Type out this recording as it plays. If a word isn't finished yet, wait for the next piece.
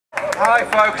Hi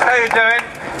folks, how you doing?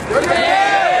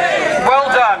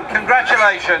 Well done,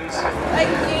 congratulations.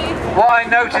 Thank you. What I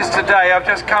noticed today, I've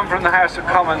just come from the House of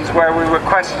Commons where we were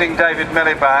questioning David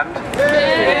Miliband.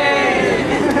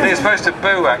 You're supposed to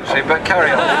boo actually, but carry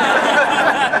on.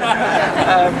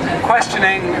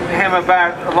 Questioning him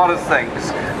about a lot of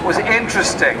things. It was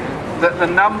interesting that the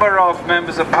number of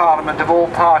members of Parliament of all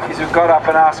parties who got up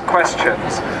and asked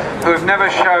questions, who have never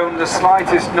shown the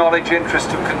slightest knowledge, interest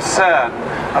or concern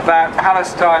about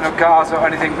Palestine or Gaza or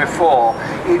anything before,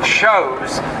 it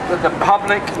shows that the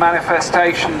public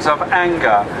manifestations of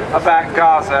anger about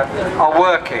Gaza are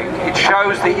working. It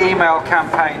shows the email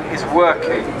campaign is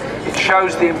working. It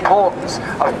shows the importance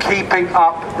of keeping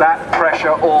up that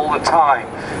pressure all the time.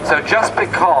 So just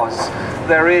because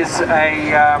there is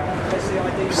a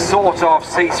sort of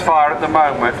ceasefire at the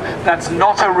moment, that's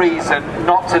not a reason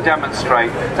not to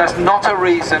demonstrate. That's not a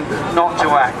reason not to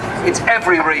act. It's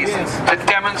every reason to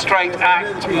demonstrate,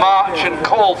 act, march and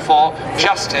call for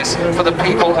justice for the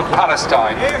people of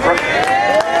Palestine.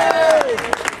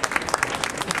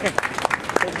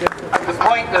 The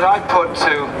point that I put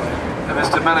to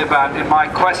Mr. Miliband in my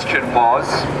question was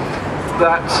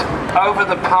that over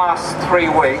the past 3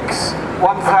 weeks,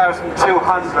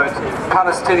 1,200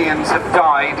 Palestinians have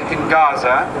died in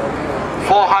Gaza,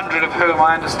 400 of whom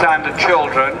I understand are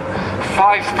children,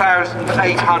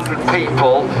 5,800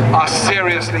 people are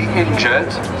seriously injured,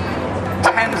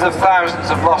 tens of thousands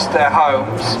have lost their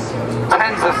homes,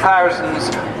 tens of thousands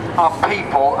of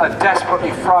people are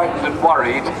desperately frightened and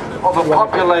worried of a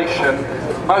population,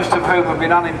 most of whom have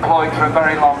been unemployed for a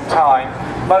very long time,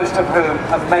 most of whom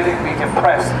are medically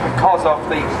depressed because of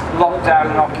the lockdown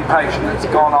and occupation that's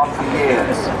gone on for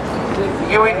years.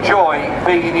 You enjoy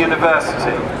being in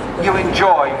university, you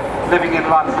enjoy living in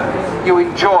London, you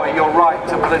enjoy your right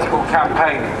to political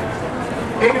campaigning.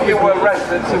 If you were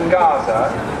residents of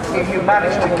Gaza, if you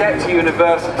managed to get to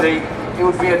university, it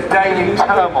would be a daily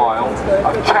turmoil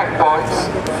of checkpoints,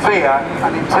 fear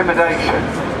and intimidation.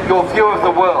 Your view of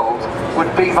the world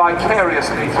would be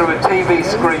vicariously through a TV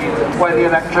screen when the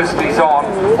electricity's on,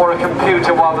 or a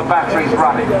computer while the battery's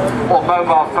running, or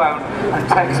mobile phone and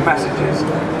text messages.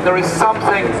 There is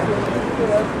something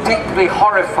deeply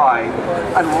horrifying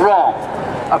and wrong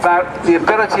about the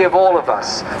ability of all of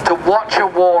us to watch a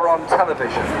war on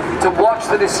television, to watch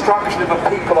the destruction of a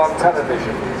people on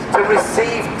television, to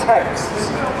receive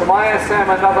texts from ISM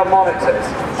and other monitors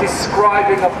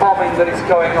describing a bombing that is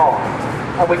going on,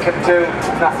 and we can do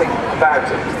nothing about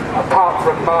it, apart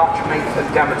from march, meet and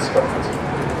demonstrate.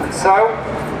 And so,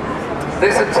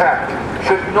 this attack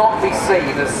should not be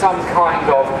seen as some kind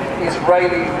of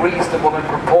Israeli reasonable and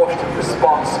proportionate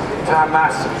response to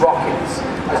Hamas rockets.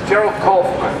 As Jeremy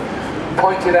Corbyn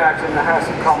pointed out in the House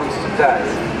of Commons today,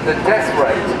 the death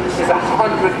rate is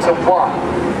 100 to 1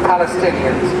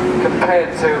 Palestinians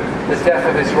compared to the death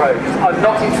of Israelis. I'm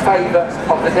not in favour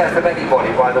of the death of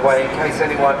anybody, by the way, in case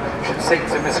anyone should seek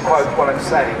to misquote what I'm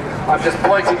saying. I'm just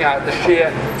pointing out the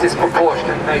sheer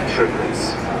disproportionate nature of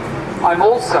this. I'm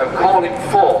also calling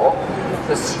for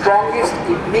the strongest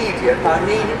immediate, I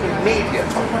mean immediate,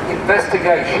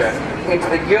 investigation into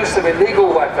the use of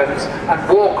illegal weapons and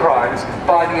war crimes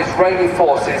by the Israeli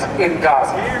forces in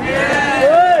Gaza.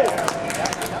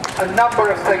 A number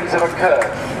of things have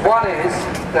occurred. One is,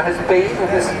 there has been, and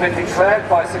this has been declared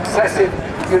by successive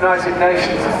United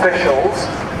Nations officials,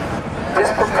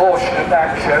 disproportionate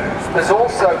action. There's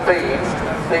also been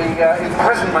the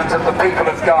imprisonment of the people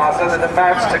of Gaza that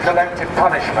amounts to collective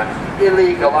punishment,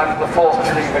 illegal under the Fourth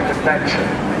Geneva Convention.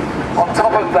 On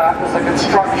top of that, there's the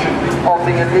construction of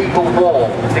the illegal wall,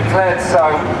 declared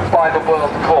so by the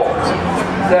World Court.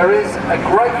 There is a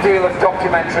great deal of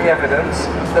documentary evidence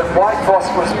that white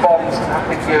phosphorus bombs have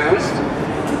been used,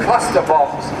 cluster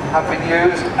bombs have been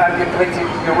used, and depleted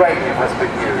uranium has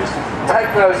been used.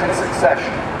 Take those in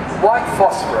succession. White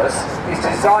phosphorus is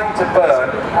designed to burn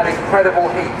at incredible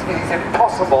heat. It is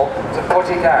impossible to put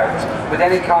it out with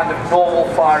any kind of normal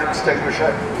fire extinguisher,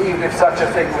 even if such a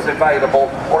thing was available,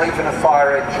 or even a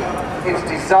fire engine. It's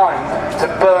designed to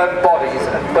burn bodies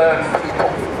and burn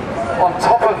people. On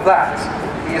top of that,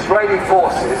 the Israeli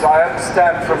forces, I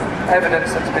understand from evidence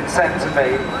that's been sent to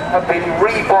me, have been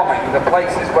re-bombing the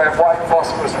places where white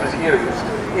phosphorus was used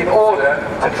in order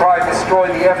to try and destroy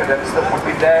the evidence that would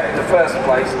be there in the first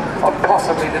place of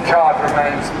possibly the charred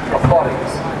remains of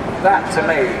bodies. That, to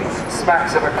me,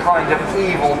 smacks of a kind of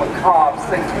evil, macabre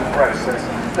thinking process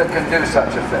that can do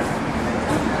such a thing.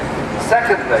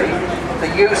 Secondly, the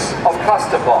use of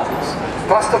cluster bombs.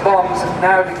 Cluster bombs,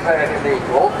 now declared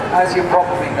illegal, as you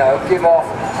probably know, give off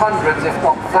hundreds, if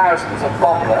not thousands, of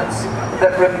bomblets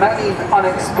that remain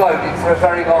unexploded for a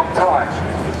very long time.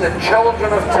 The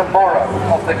children of tomorrow,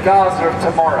 of the Gaza of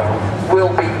tomorrow, will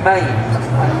be maimed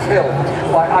and killed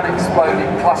by unexploded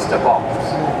cluster bombs.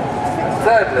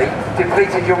 Thirdly,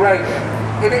 depleted uranium.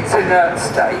 In its inert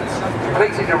state,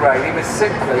 depleted uranium is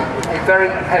simply a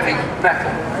very heavy metal.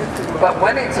 But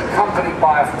when it's accompanied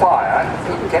by a fire,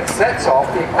 it sets off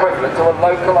the equivalent of a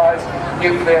localized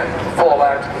nuclear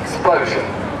fallout explosion.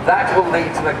 That will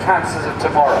lead to the cancers of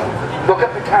tomorrow. Look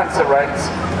at the cancer rates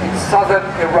in southern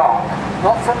Iraq,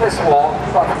 not from this war,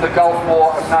 but from the Gulf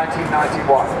War of 1991,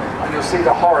 and you'll see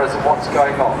the horrors of what's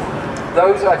going on.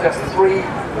 Those are just 3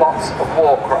 lots of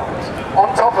war crimes.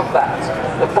 On top of that,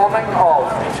 the bombing of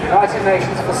United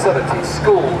Nations facilities,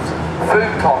 schools, food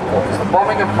convoys, the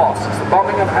bombing of mosques, the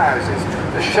bombing of houses,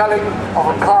 the shelling of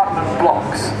apartment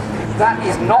blocks. That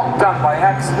is not done by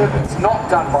accident, it's not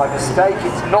done by mistake,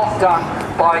 it's not done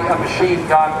by a machine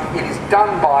gun, it is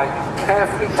done by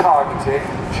carefully targeted,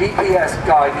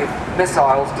 GPS-guided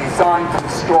missiles designed to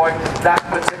destroy that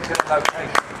particular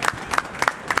location.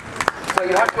 So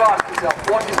you have to ask yourself,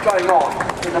 what is going on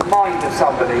in the mind of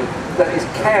somebody that is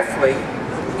carefully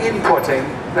inputting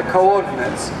the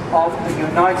coordinates of the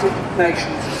United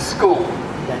Nations school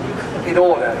in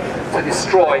order to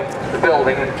destroy the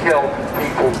building and kill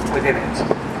people within it.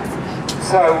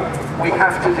 So we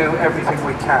have to do everything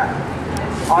we can.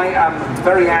 I am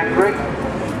very angry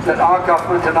that our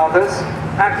government and others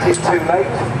acted too late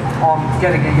on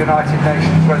getting a United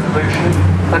Nations resolution,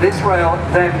 that Israel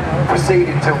then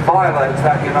proceeded to violate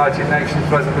that United Nations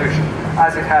resolution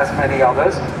as it has many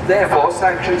others. Therefore,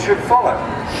 sanctions should follow.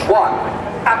 1.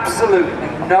 Absolutely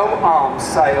no arms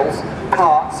sales,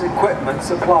 parts, equipment,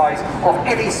 supplies of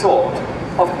any sort,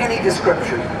 of any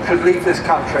description, should leave this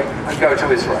country and go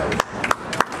to Israel.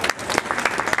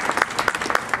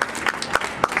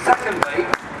 Secondly,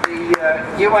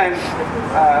 the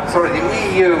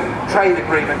EU trade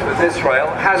agreement with Israel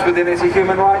has within it a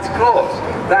human rights clause.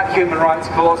 That human rights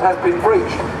clause has been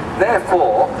breached.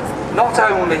 Therefore, not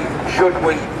only should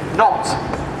we not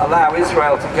allow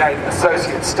Israel to gain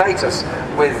associate status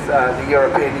with the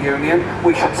European Union,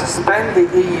 we should suspend the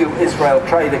EU-Israel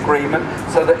trade agreement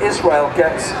so that Israel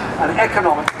gets an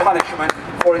economic punishment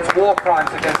for its war crimes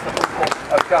against the people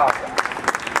of Gaza.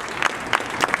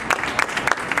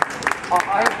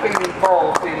 I have been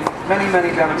involved in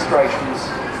many demonstrations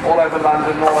all over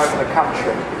London, all over the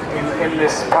country in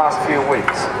this past few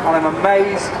weeks, and I'm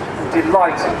amazed and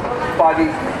delighted by the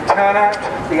turnout,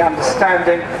 the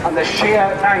understanding, and the sheer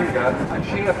anger and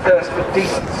sheer thirst for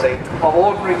decency of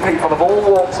ordinary people of all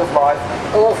walks of life,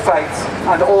 all faiths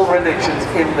and all religions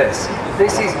in this.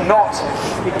 This is not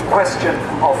a question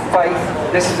of faith,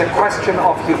 this is a question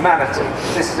of humanity.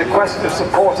 This is a question of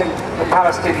supporting the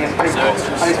Palestinian people.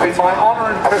 And it's been my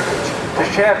honour and privilege to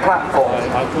share platforms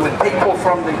with people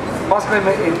from the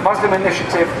Muslim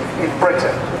Initiative in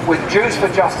Britain, with Jews for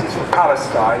Justice for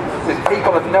Palestine, with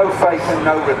people of no faith and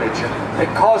no religion,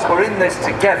 because we're in this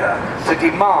together to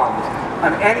demand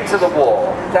an end to the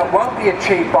war that won't be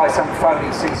achieved by some phony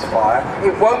ceasefire.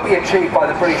 It won't be achieved by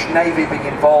the British Navy being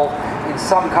involved in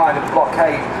some kind of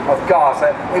blockade of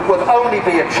Gaza. It will only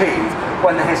be achieved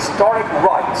when the historic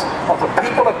right of the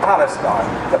people of Palestine,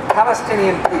 the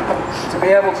Palestinian people, to be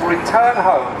able to return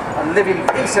home and live in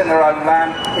peace in their own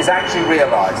land is actually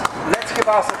realised. Let's give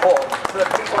our support to the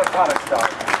people of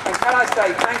Palestine. And can I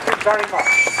say thank you very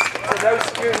much to those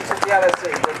students of the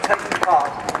LSE that have taken part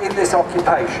in this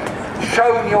occupation,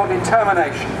 shown your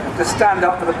determination to stand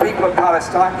up for the people of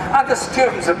Palestine and the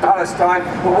students of Palestine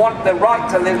who want the right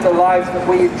to live the lives that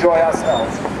we enjoy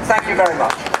ourselves. Thank you very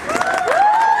much.